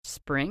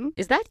Spring?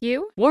 Is that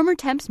you? Warmer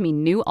temps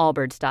mean new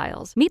Allbirds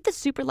styles. Meet the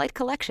Superlight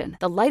Collection,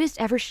 the lightest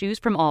ever shoes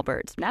from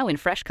Allbirds, now in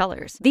fresh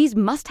colors. These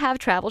must-have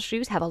travel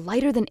shoes have a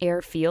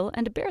lighter-than-air feel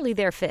and a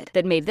barely-there fit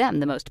that made them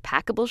the most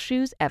packable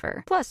shoes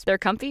ever. Plus, they're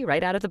comfy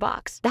right out of the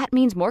box. That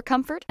means more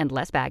comfort and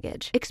less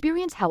baggage.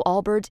 Experience how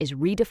Allbirds is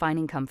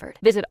redefining comfort.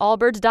 Visit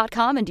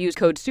allbirds.com and use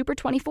code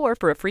SUPER24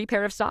 for a free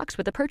pair of socks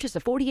with a purchase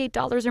of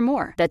 $48 or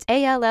more. That's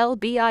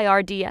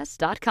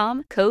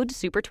ALLBIRDS.com, code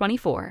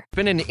SUPER24. It's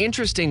been an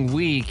interesting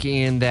week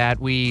in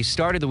that we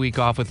started the week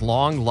off with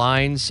long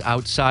lines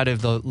outside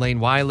of the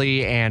Lane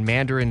Wiley and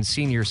Mandarin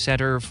Senior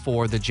Center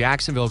for the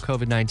Jacksonville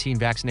COVID-19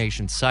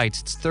 vaccination sites.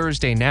 It's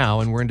Thursday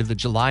now, and we're into the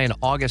July and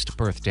August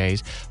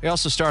birthdays. We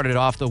also started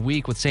off the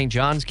week with St.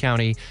 Johns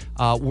County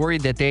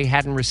worried that they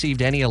hadn't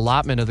received any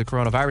allotment of the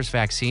coronavirus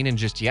vaccine, and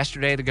just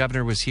yesterday the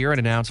governor was here and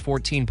announced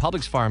 14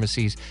 Publix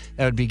pharmacies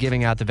that would be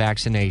giving out the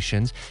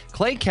vaccinations.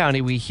 Clay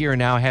County, we hear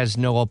now, has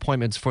no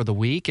appointments for the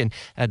week, and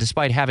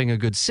despite having a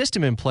good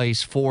system in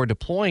place for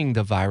deploying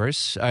the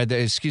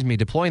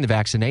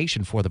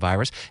vaccination for the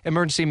virus.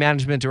 Emergency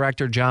Management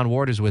Director John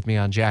Ward is with me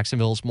on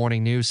Jacksonville's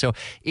Morning News. So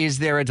is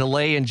there a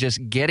delay in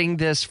just getting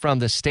this from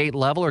the state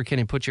level, or can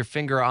you put your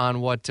finger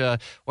on what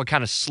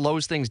kind of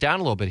slows things down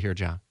a little bit here,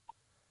 John?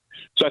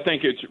 So I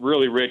think it's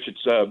really, Rich,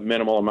 it's a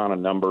minimal amount of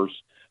numbers.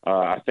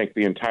 I think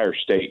the entire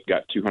state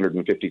got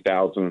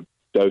 250,000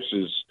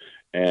 doses,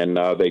 and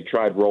they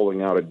tried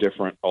rolling out a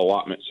different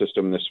allotment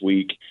system this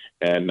week,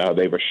 and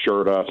they've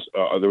assured us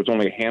there was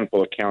only a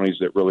handful of counties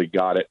that really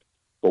got it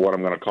for what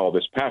I'm going to call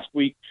this past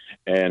week,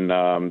 and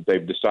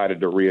they've decided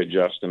to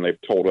readjust, and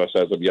they've told us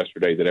as of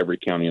yesterday that every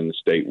county in the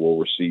state will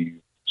receive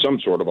some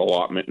sort of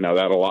allotment. Now,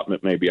 that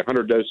allotment may be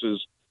 100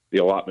 doses. The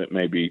allotment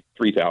may be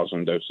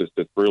 3,000 doses.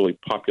 That's really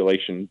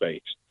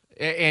population-based.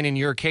 And in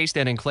your case,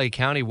 then, in Clay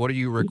County, what are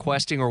you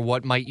requesting, or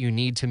what might you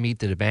need to meet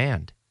the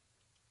demand?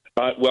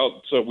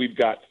 So we've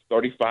got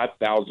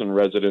 35,000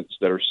 residents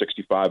that are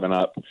 65 and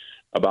up,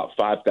 about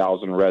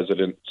 5,000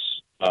 residents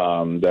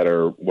that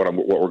are what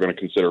we're going to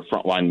consider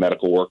frontline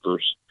medical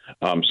workers.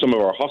 Some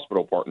of our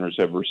hospital partners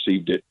have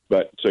received it,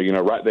 but so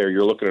right there,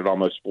 you're looking at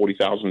almost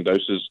 40,000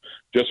 doses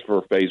just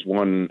for phase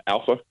 1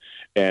 alpha,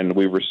 and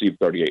we've received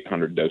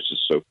 3,800 doses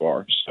so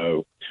far.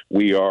 So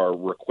we are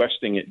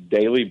requesting it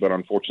daily, but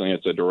unfortunately,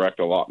 it's a direct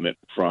allotment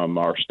from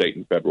our state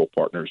and federal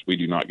partners. We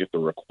do not get the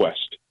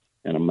request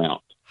and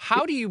amount.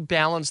 How do you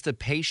balance the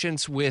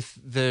patience with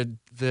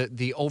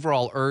the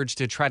overall urge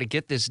to try to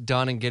get this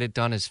done and get it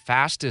done as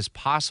fast as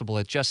possible?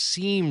 It just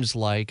seems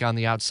like, on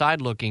the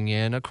outside looking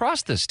in,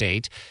 across the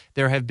state,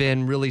 there have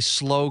been really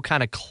slow,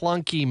 kind of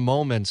clunky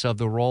moments of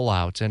the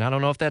rollout. And I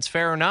don't know if that's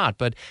fair or not,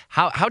 but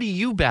how do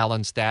you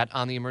balance that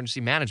on the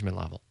emergency management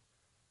level?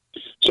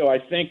 So I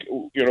think,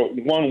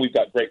 one, we've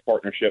got great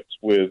partnerships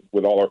with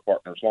all our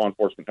partners, law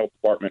enforcement, health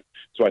department.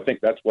 So I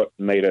think that's what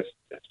made us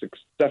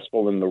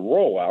successful in the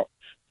rollout.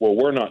 What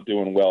we're not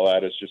doing well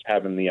at is just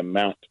having the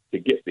amount to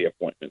get the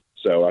appointment.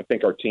 So I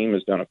think our team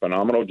has done a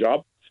phenomenal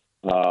job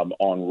on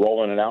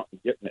rolling it out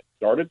and getting it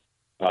started,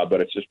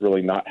 but it's just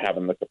really not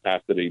having the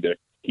capacity to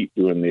keep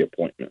doing the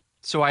appointment.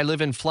 So I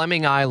live in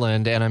Fleming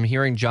Island, and I'm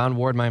hearing John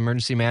Ward, my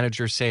emergency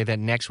manager, say that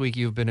next week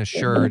you've been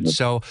assured.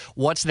 So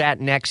what's that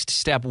next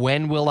step?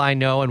 When will I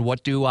know, and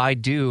what do I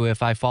do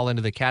if I fall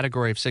into the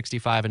category of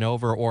 65 and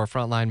over or a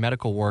frontline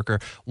medical worker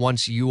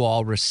once you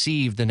all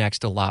receive the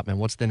next allotment?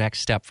 What's the next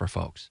step for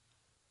folks?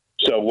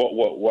 So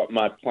what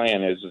my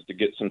plan is to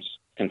get some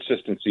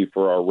consistency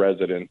for our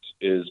residents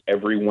is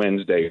every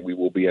Wednesday we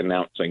will be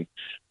announcing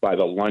by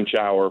the lunch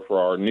hour for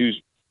our news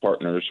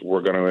partners.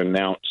 We're going to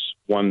announce,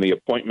 one, the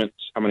appointments,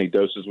 how many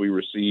doses we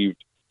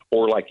received,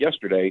 or like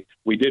yesterday,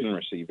 we didn't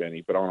receive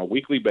any. But on a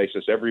weekly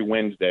basis, every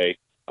Wednesday,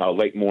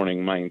 late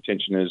morning, my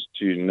intention is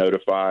to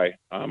notify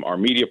our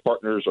media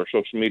partners, our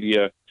social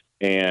media,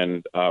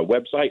 and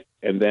website.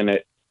 And then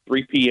at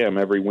 3 p.m.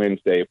 every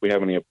Wednesday, if we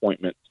have any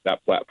appointments,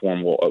 that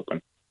platform will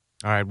open.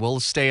 All right, we'll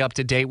stay up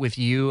to date with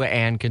you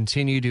and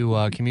continue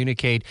to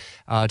communicate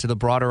to the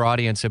broader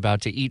audience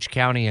about to each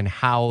county and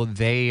how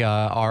they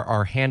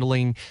are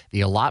handling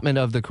the allotment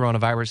of the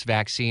coronavirus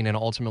vaccine and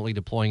ultimately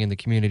deploying in the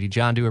community.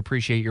 John, do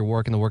appreciate your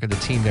work and the work of the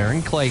team there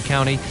in Clay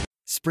County.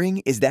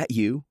 Spring, is that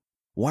you?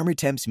 Warmer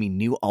temps mean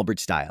new Allbirds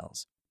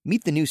styles.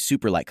 Meet the new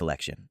Superlight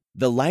Collection,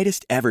 the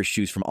lightest ever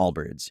shoes from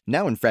Allbirds,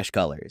 now in fresh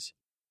colors.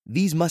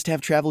 These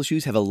must-have travel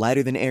shoes have a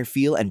lighter-than-air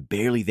feel and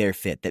barely-there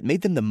fit that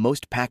made them the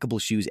most packable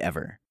shoes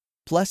ever.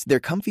 Plus, they're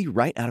comfy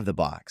right out of the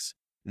box.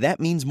 That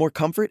means more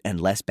comfort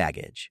and less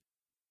baggage.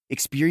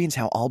 Experience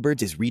how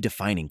Allbirds is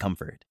redefining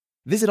comfort.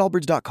 Visit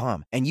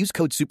allbirds.com and use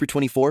code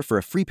SUPER24 for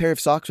a free pair of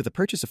socks with a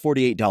purchase of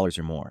 $48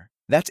 or more.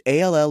 That's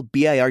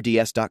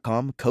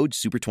ALLBIRDS.com, code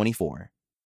SUPER24.